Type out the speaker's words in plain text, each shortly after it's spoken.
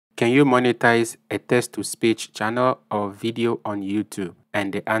Can you monetize a text-to-speech channel or video on YouTube?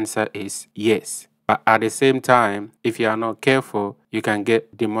 And the answer is yes. But at the same time, if you are not careful, you can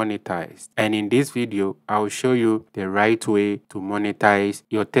get demonetized. And in this video, I will show you the right way to monetize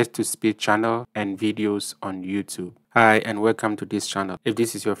your text-to-speech channel and videos on YouTube. Hi, and welcome to this channel. If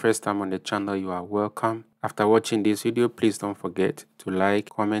this is your first time on the channel, you are welcome. After watching this video, please don't forget to like,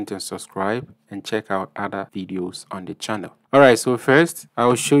 comment, and subscribe, and check out other videos on the channel. Alright, so first, I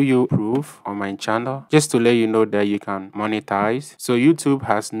will show you proof on my channel, just to let you know that you can monetize. So YouTube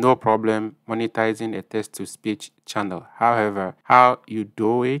has no problem monetizing a text-to-speech channel. However, how you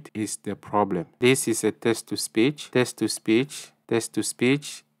do it is the problem. This is a text-to-speech, text-to-speech,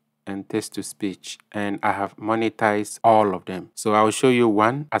 text-to-speech, and text-to-speech, and I have monetized all of them. So I'll show you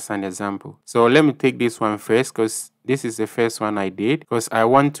one as an example. So let me take this one first, because this is the first one I did, because I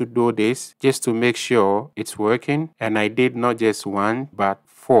want to do this just to make sure it's working, and I did not just one but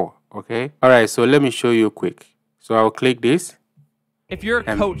 4. Okay, all right, so let me show you quick. So I'll click this, if you're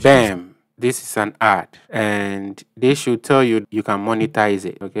a coach, bam, this is an ad, and they should tell you you can monetize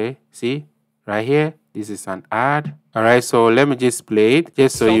it. Okay, see right here, this is an ad. All right, so let me just play it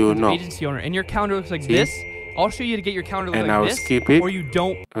just so you know. Agency owner, and your calendar looks like this. I'll show you to get your calendar and like I'll this, skip it, or you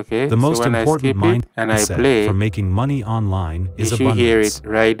don't. Okay, the most so when important I skip it and I play for making money online is you should abundance. hear it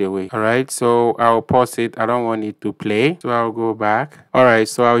right away. All right, so I'll pause it. I don't want it to play, so I'll go back. All right,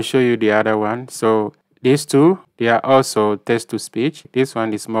 so I'll show you the other one. So these two, they are also text-to-speech. This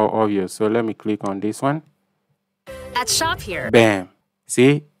one is more obvious, so let me click on this one. At Shop Here, Bam,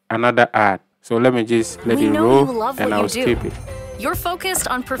 see, another ad. So let me just let it roll, and I'll skip it. You're focused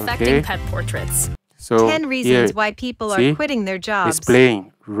on perfecting pet portraits. So 10 reasons why people are quitting their jobs. It's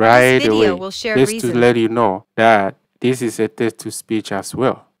playing right this video away. Will share just reasons. to let you know that this is a text-to-speech as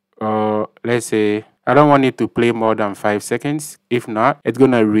well. Let's say I don't want it to play more than 5 seconds. If not, it's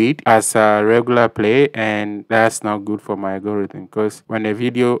gonna read as a regular play, and that's not good for my algorithm, because when a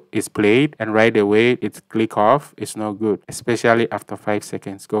video is played and right away it's click off, it's not good, especially after 5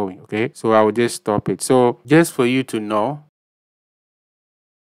 seconds going. Okay, so I will just stop it. So just for you to know,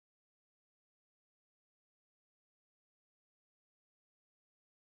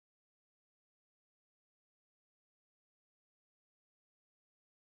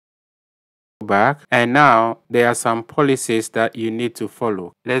 back, and now there are some policies that you need to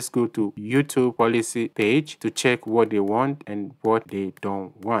follow. Let's go to YouTube policy page to check what they want and what they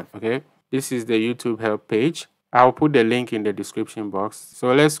don't want. Okay, this is the YouTube help page. I'll put the link in the description box.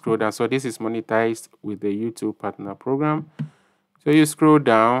 So let's scroll down. So this is monetized with the YouTube partner program. So you scroll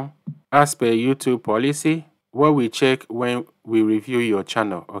down. As per YouTube policy, what we check when we review your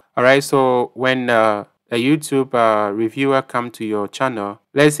channel. All right, so when a YouTube reviewer come to your channel,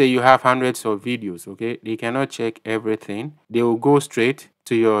 let's say you have hundreds of videos, okay, they cannot check everything. They will go straight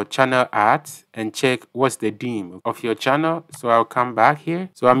to your channel ads and check what's the theme of your channel. So I'll come back here.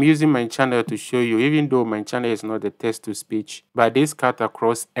 So I'm using my channel to show you, even though my channel is not a text-to-speech, but this cut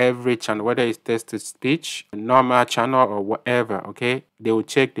across every channel, whether it's text-to-speech, normal channel, or whatever. Okay, they will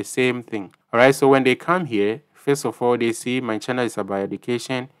check the same thing. All right, so when they come here, first of all, they see my channel is about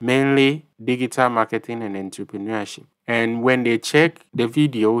education, mainly digital marketing and entrepreneurship. And when they check the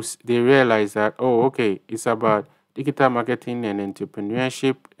videos, they realize that, oh, okay, it's about digital marketing and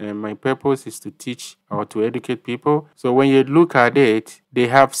entrepreneurship, and my purpose is to teach or to educate people. So when you look at it, they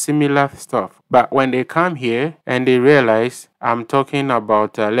have similar stuff. But when they come here and they realize I'm talking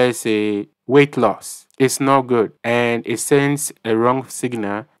about, let's say, weight loss, it's not good, and it sends a wrong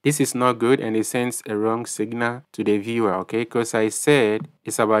signal. This is not good, and it sends a wrong signal to the viewer. Okay, because I said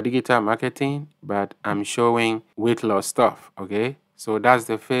it's about digital marketing, but I'm showing weight loss stuff. Okay, so that's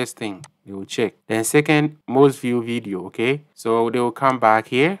the first thing they will check. Then second, most view video. Okay, so they will come back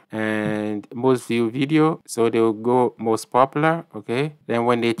here and most view video, so they will go most popular. Okay, then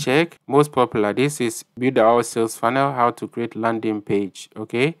when they check most popular, this is build our sales funnel, how to create landing page.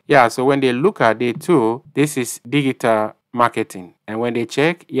 Okay, yeah, so when they look at it too, this is digital marketing, and when they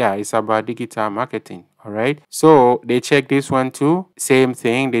check, yeah, it's about digital marketing. All right, so they check this one too, same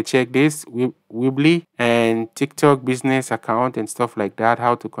thing. They check this Weebly and TikTok business account and stuff like that,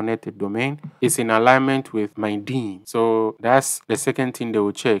 how to connect a domain. It's in alignment with my theme. So that's the second thing they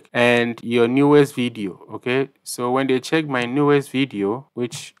will check. And your newest video. Okay, so when they check my newest video,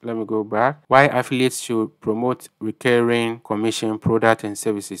 which, let me go back, why affiliates should promote recurring commission product and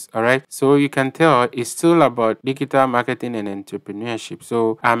services. All right, so you can tell it's still about digital marketing and entrepreneurship.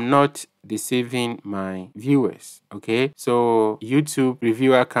 So I'm not deceiving my viewers. Okay, so YouTube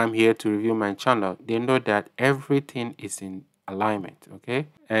reviewer come here to review my channel, they know that everything is in alignment. Okay,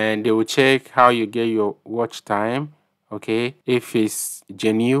 and they will check how you get your watch time. okay, if it's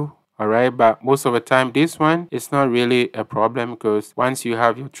genuine. Alright, but most of the time this one is not really a problem, because once you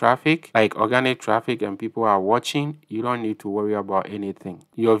have your traffic, like organic traffic, and people are watching, you don't need to worry about anything.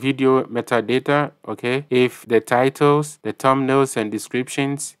 Your video metadata, okay, if the titles, the thumbnails and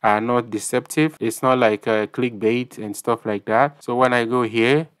descriptions are not deceptive, it's not like clickbait and stuff like that. So when I go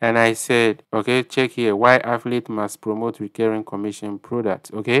here and I said, okay, check here, why affiliate must promote recurring commission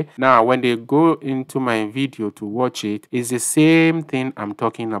products. Okay, now when they go into my video to watch it, it's the same thing I'm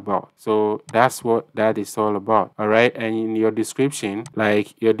talking about. So that's what that is all about. All right, and in your description,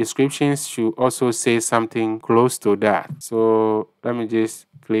 like your descriptions should also say something close to that. So let me just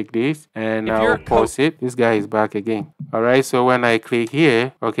click this and I'll pause it. This guy is back again. All right, so when I click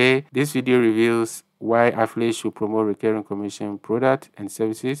here, okay, this video reveals why affiliates should promote recurring commission product and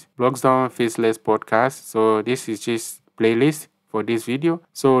services. Blogsdom faceless podcast. So this is just playlist for this video.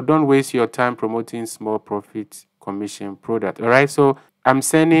 So don't waste your time promoting small profit commission product. All right, so I'm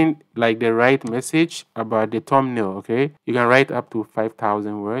sending like the right message about the thumbnail. Okay, you can write up to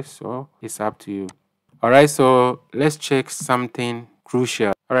 5,000 words, so it's up to you. All right, so let's check something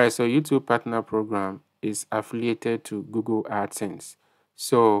crucial. All right, so YouTube partner program is affiliated to Google AdSense.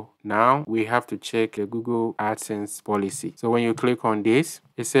 So now we have to check a Google AdSense policy. So when you click on this,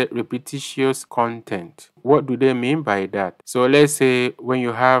 it said repetitious content. What do they mean by that? So let's say when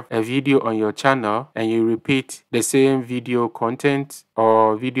you have a video on your channel and you repeat the same video content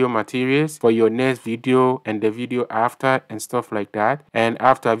or video materials for your next video and the video after and stuff like that, and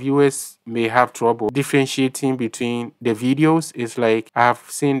after viewers may have trouble differentiating between the videos, it's like, I've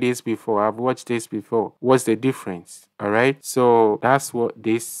seen this before, I've watched this before, what's the difference? All right, so that's what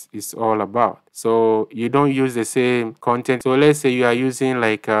this is all about. So you don't use the same content. So let's say you are using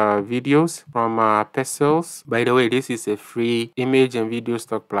like videos from Pixels. By the way, this is a free image and video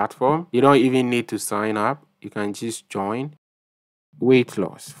stock platform. You don't even need to sign up. You can just join. Weight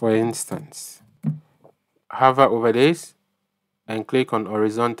loss, for instance. Hover over this and click on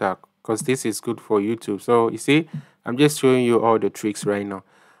horizontal, because this is good for YouTube. So you see, I'm just showing you all the tricks right now.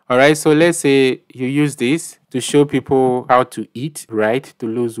 All right, so let's say you use this to show people how to eat right to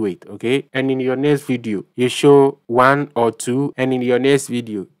lose weight, okay? And in your next video, you show one or two, and in your next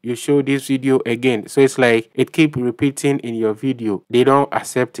video, you show this video again. So it's like it keeps repeating in your video. They don't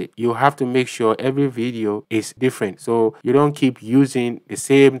accept it. You have to make sure every video is different. So you don't keep using the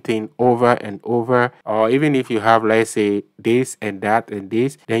same thing over and over. Or even if you have, let's say, this and that and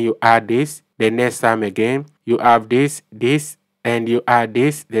this, then you add this the next time again. You have this, and you add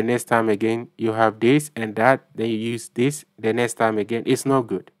this the next time again. You have this and that, then you use this the next time again. It's not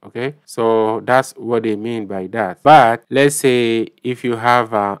good, okay? So that's what they mean by that. But let's say if you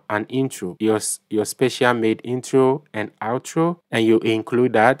have an intro, your special made intro and outro, and you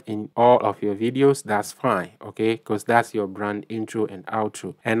include that in all of your videos, that's fine, okay? Because that's your brand intro and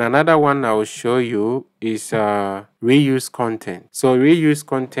outro. And another one I will show you is reuse content. So reuse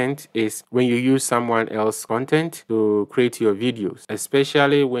content is when you use someone else's content to create your videos,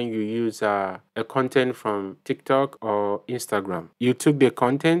 especially when you use a content from TikTok or Instagram. You took the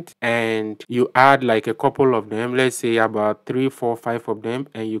content and you add like a couple of them, let's say about 3, 4, 5 of them,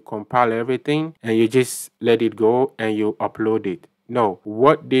 and you compile everything and you just let it go and you upload it. No,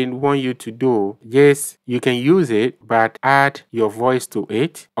 what they want you to do, yes, you can use it, but add your voice to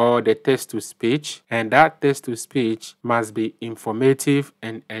it or the text to speech, and that text to speech must be informative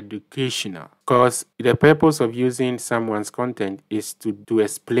and educational. Because the purpose of using someone's content is to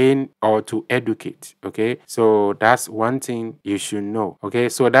explain or to educate, okay? So that's one thing you should know, okay?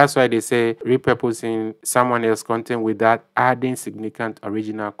 So that's why they say repurposing someone else's content without adding significant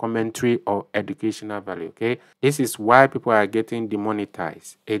original commentary or educational value, okay? This is why people are getting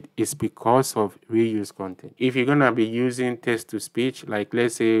demonetized. It is because of reuse content. If you're gonna be using text to speech, like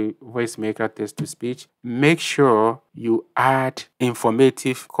let's say voice maker text to speech, make sure you add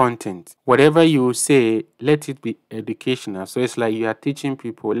informative content. Whatever you say, let it be educational. So it's like you are teaching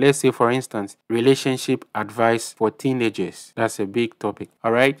people, let's say for instance, relationship advice for teenagers. That's a big topic.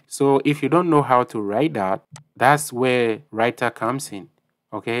 All right. So if you don't know how to write that, that's where writer comes in.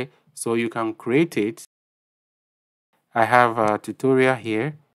 Okay. So you can create it. I have a tutorial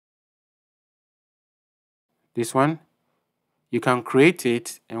here. This one. You can create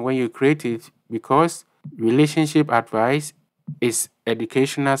it, and when you create it, because relationship advice is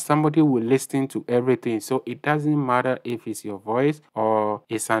educational, somebody will listen to everything. So it doesn't matter if it's your voice or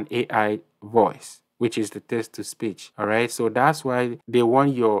it's an AI voice, which is the text to speech. All right, so that's why they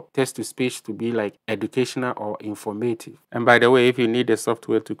want your text to speech to be like educational or informative. And by the way, if you need a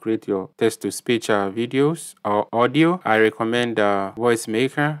software to create your text to speech videos or audio, I recommend Voice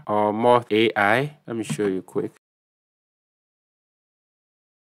Maker or More AI. Let me show you quick.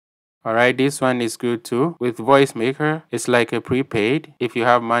 All right, this one is good too. With Voice Maker, it's like a prepaid. If you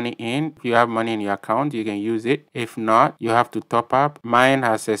have money in your account, you can use it. If not, you have to top up. Mine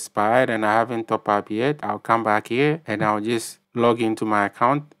has expired and I haven't top up yet. I'll come back here and I'll just log into my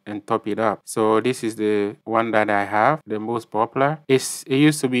account and top it up. So this is the one that I have, the most popular. It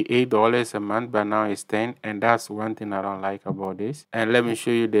used to be $8 a month, but now it's 10, and that's one thing I don't like about this. And let me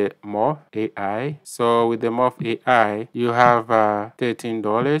show you the Morph AI. So with the Morph AI, you have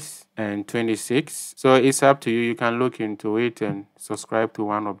 $13.26. So it's up to you. You can look into it and subscribe to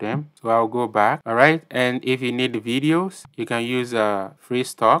one of them. So I'll go back. All right, and if you need videos, you can use free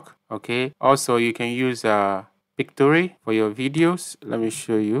stock. Okay, also you can use Pictory for your videos. Let me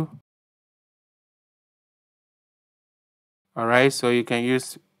show you. All right, so you can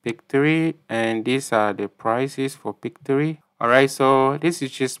use Pictory, and these are the prices for Pictory. All right, so this is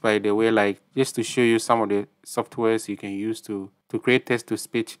just, by the way, like just to show you some of the softwares you can use to create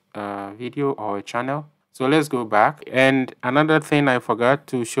text-to-speech video or a channel. So let's go back. And another thing I forgot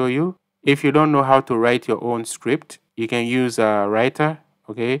to show you, if you don't know how to write your own script, you can use a writer,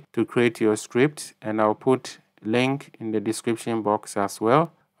 okay, to create your script, and I'll put link in the description box as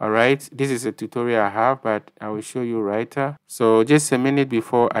well. All right, this is a tutorial I have, but I will show you writer. So just a minute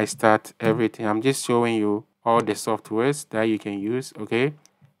before I start everything, I'm just showing you all the softwares that you can use, okay?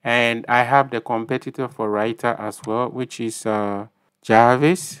 And I have the competitor for writer as well, which is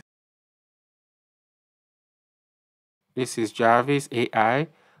Jarvis. This is Jarvis AI.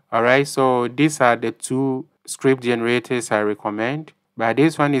 All right, so these are the two script generators I recommend, but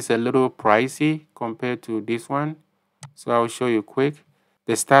this one is a little pricey compared to this one. So I'll show you quick.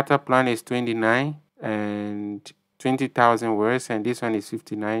 The starter plan is 29 and 20,000 words, and this one is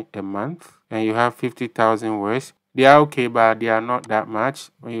 59 a month, and you have 50,000 words. They are okay, but they are not that much.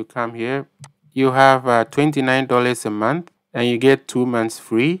 When you come here, you have $29 a month, and you get 2 months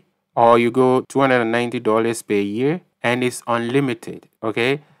free, or you go $290 per year, and it's unlimited.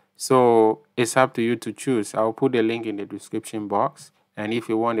 Okay, so it's up to you to choose. I'll put the link in the description box, and if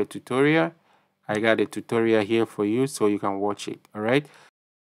you want a tutorial, I got a tutorial here for you so you can watch it. All right,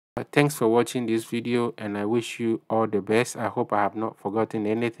 thanks for watching this video, and I wish you all the best. I hope I have not forgotten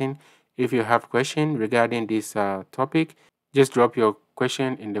anything. If you have questions regarding this topic, just drop your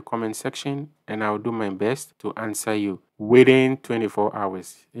question in the comment section, and I'll do my best to answer you within 24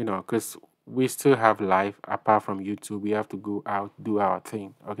 hours, you know, because we still have life apart from YouTube. We have to go out, do our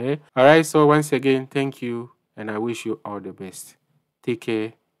thing. Okay, all right, so once again, thank you, and I wish you all the best. Take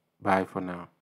care. Bye for now.